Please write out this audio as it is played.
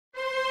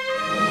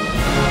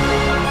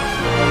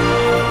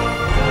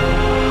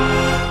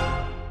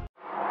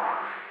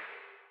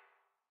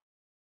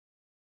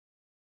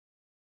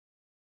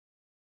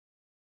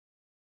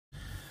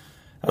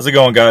How's it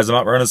going, guys? I'm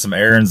out running some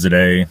errands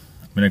today.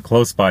 I'm in a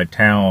close by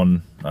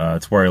town.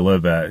 It's where I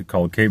live at,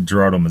 called Cape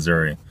Girardeau,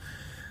 Missouri.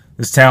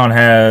 This town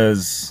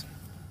has,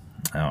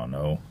 I don't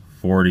know,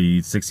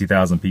 40,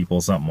 60,000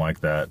 people, something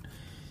like that.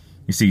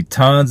 You see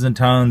tons and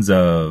tons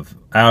of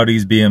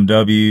Audis,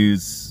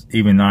 BMWs,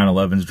 even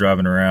 911s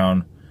driving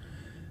around.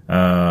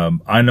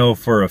 I know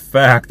for a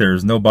fact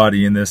there's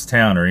nobody in this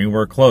town or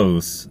anywhere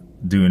close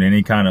doing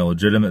any kind of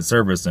legitimate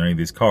service on any of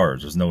these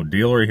cars. There's no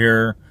dealer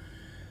here.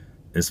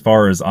 As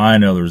far as I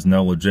know, there's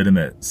no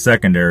legitimate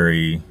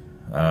secondary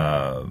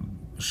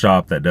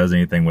shop that does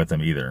anything with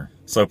them either.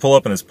 So I pull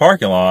up in this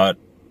parking lot,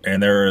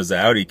 and there is an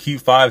Audi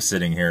Q5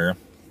 sitting here.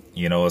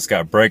 You know, it's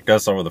got brake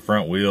dust over the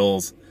front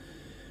wheels.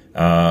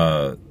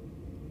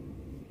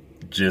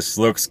 Just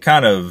looks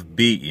kind of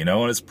beat, you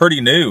know, and it's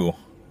pretty new.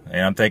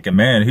 And I'm thinking,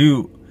 man,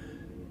 who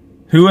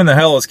in the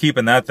hell is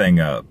keeping that thing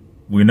up?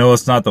 We know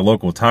it's not the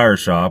local tire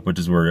shop, which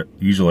is where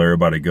usually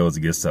everybody goes to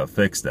get stuff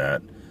fixed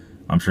at.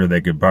 I'm sure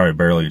they could probably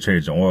barely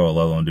change the oil,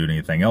 let alone do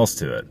anything else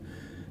to it.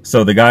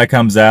 So the guy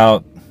comes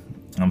out.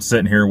 I'm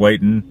sitting here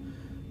waiting.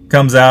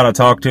 Comes out, I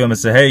talk to him and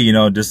say, hey, you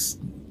know, just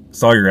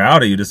saw your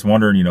Audi. Just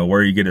wondering, you know,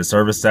 where you get it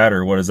serviced at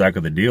or what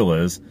exactly the deal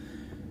is.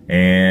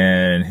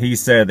 And he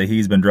said that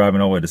he's been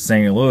driving all the way to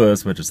St.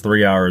 Louis, which is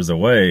 3 hours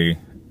away,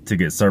 to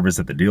get service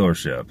at the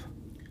dealership.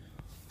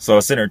 So I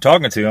was sitting there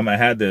talking to him. I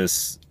had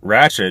this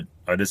ratchet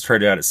I just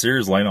traded out at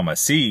Sears laying on my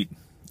seat.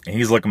 And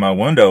he's looking my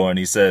window and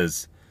he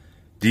says,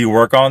 do you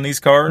work on these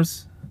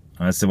cars?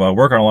 And I said, well, I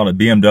work on a lot of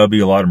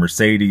BMW, a lot of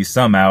Mercedes,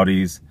 some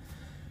Audis.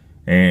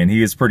 And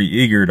he is pretty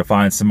eager to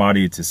find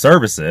somebody to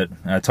service it.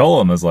 And I told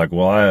him, I was like,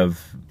 well, I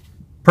have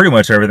pretty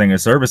much everything to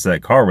service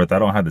that car with. I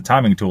don't have the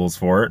timing tools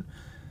for it.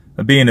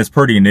 But being it's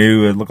pretty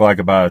new, it looked like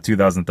about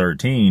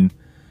 2013.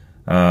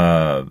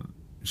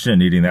 Shouldn't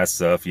need any of that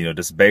stuff, you know,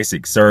 just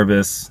basic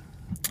service.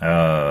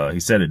 He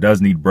said it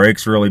does need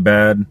brakes really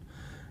bad,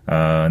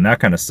 and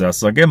that kind of stuff.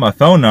 So I gave him my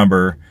phone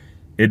number.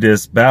 It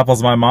just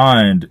baffles my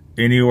mind.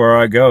 Anywhere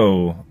I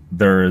go,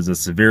 there is a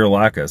severe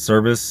lack of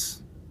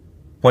service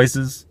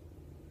places.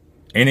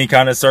 Any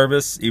kind of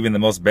service, even the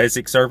most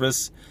basic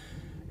service.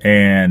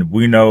 And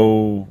we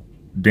know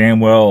damn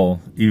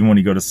well, even when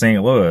you go to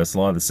St. Louis, a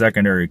lot of the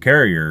secondary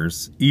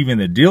carriers, even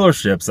the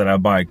dealerships that I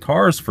buy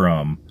cars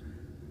from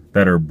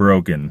that are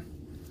broken,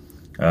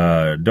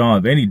 don't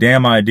have any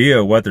damn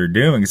idea what they're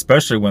doing,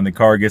 especially when the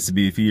car gets to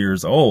be a few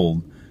years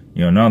old.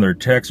 You know, none of their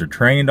techs are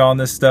trained on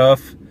this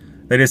stuff.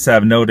 They just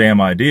have no damn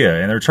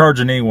idea. And they're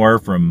charging anywhere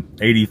from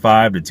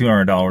 $85 to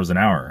 $200 an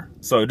hour.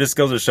 So it just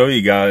goes to show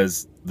you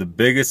guys, the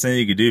biggest thing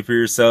you can do for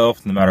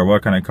yourself, no matter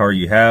what kind of car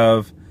you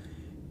have,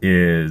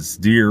 is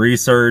do your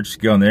research,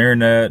 go on the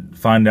internet,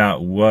 find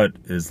out what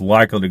is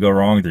likely to go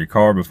wrong with your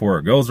car before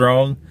it goes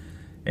wrong.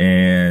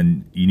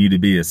 And you need to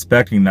be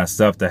expecting that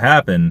stuff to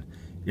happen.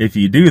 If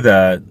you do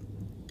that,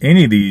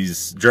 any of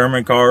these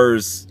German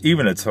cars,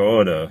 even a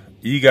Toyota,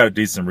 you got to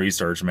do some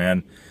research,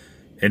 man.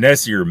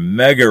 Unless you're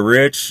mega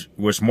rich,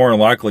 which more than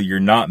likely you're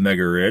not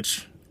mega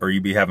rich, or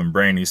you'd be having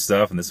brand new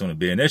stuff and this wouldn't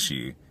be an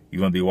issue. You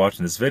wouldn't be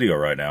watching this video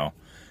right now.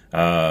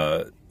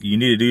 You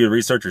need to do your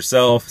research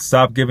yourself.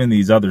 Stop giving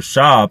these other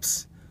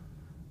shops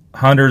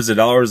hundreds of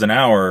dollars an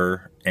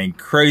hour and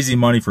crazy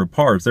money for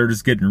parts. They're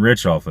just getting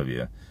rich off of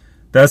you.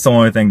 That's the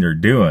only thing they're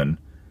doing.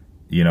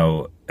 You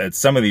know, at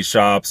some of these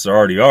shops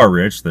already are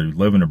rich. They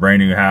live in a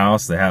brand new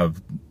house. They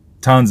have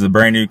tons of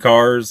brand new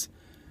cars.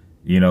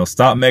 You know,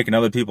 stop making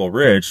other people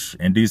rich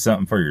and do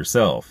something for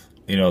yourself.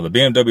 You know, the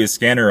BMW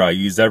scanner I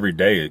use every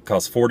day, it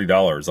costs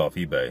 $40 off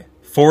eBay.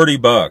 40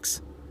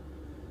 bucks.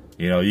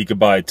 You know, you could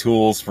buy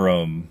tools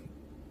from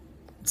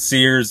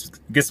Sears,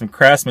 get some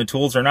Craftsman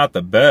tools. They're not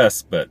the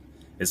best, but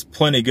it's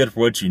plenty good for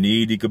what you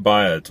need. You could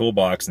buy a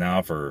toolbox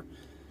now for a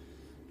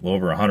little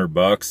over 100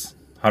 bucks,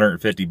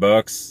 150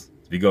 bucks.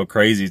 If you go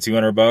crazy,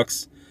 200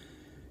 bucks.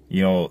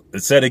 You know,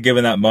 instead of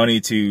giving that money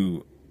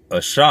to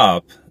a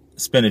shop,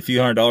 spend a few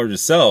 $100s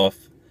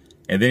yourself,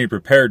 and then you're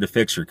prepared to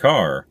fix your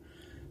car.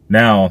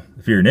 Now,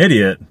 if you're an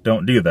idiot,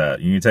 don't do that.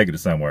 You need to take it to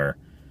somewhere.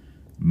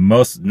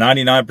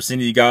 99%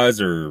 of you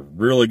guys are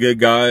really good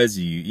guys.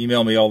 You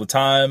email me all the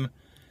time.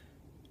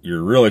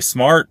 You're really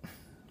smart.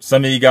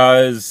 Some of you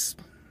guys,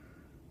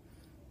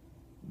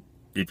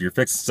 if you're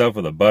fixing stuff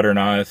with a butter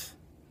knife,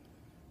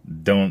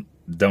 don't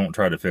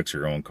try to fix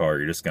your own car.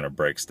 You're just going to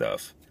break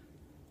stuff.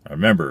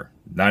 Remember,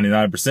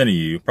 99% of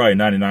you, probably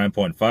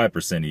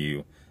 99.5% of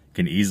you,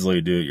 can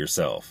easily do it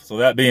yourself. So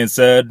that being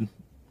said,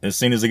 as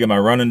soon as I get my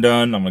running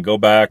done, I'm going to go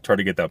back, try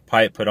to get that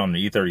pipe put on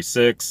the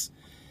E36.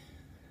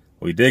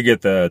 We did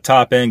get the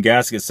top end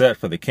gasket set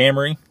for the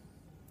Camry.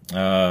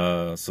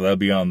 So that'll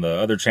be on the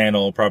other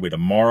channel probably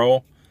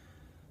tomorrow.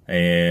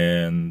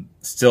 And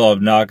still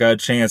have not got a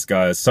chance,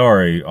 guys.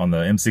 Sorry, on the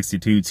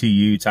M62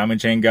 TU timing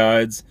chain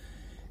guides.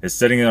 It's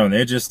sitting there on the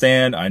engine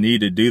stand. I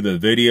need to do the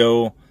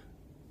video.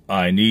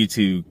 I need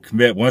to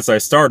commit. Once I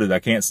start it, I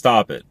can't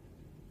stop it.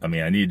 I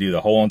mean, I need to do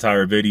the whole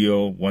entire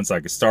video once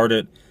I can start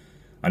it.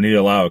 I need to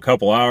allow a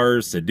couple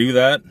hours to do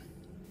that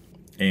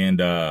and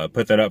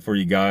put that up for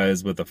you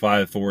guys with the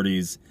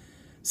 540s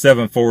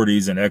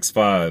 740s and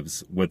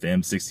X5s with the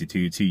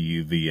M62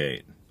 TU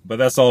V8. But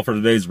that's all for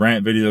today's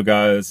rant video,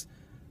 guys.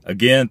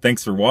 Again,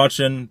 thanks for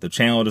watching. The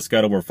channel just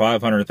got over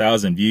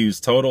 500,000 views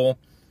total.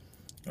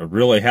 I'm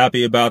really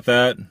happy about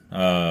that.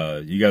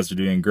 You guys are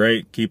doing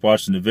great. Keep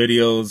watching the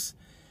videos.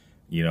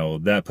 You know,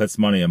 that puts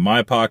money in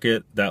my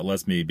pocket. That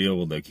lets me be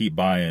able to keep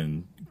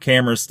buying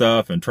camera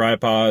stuff and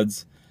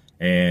tripods,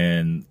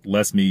 and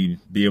lets me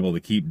be able to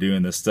keep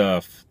doing this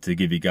stuff to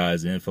give you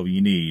guys the info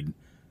you need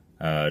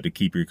to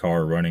keep your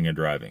car running and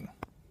driving.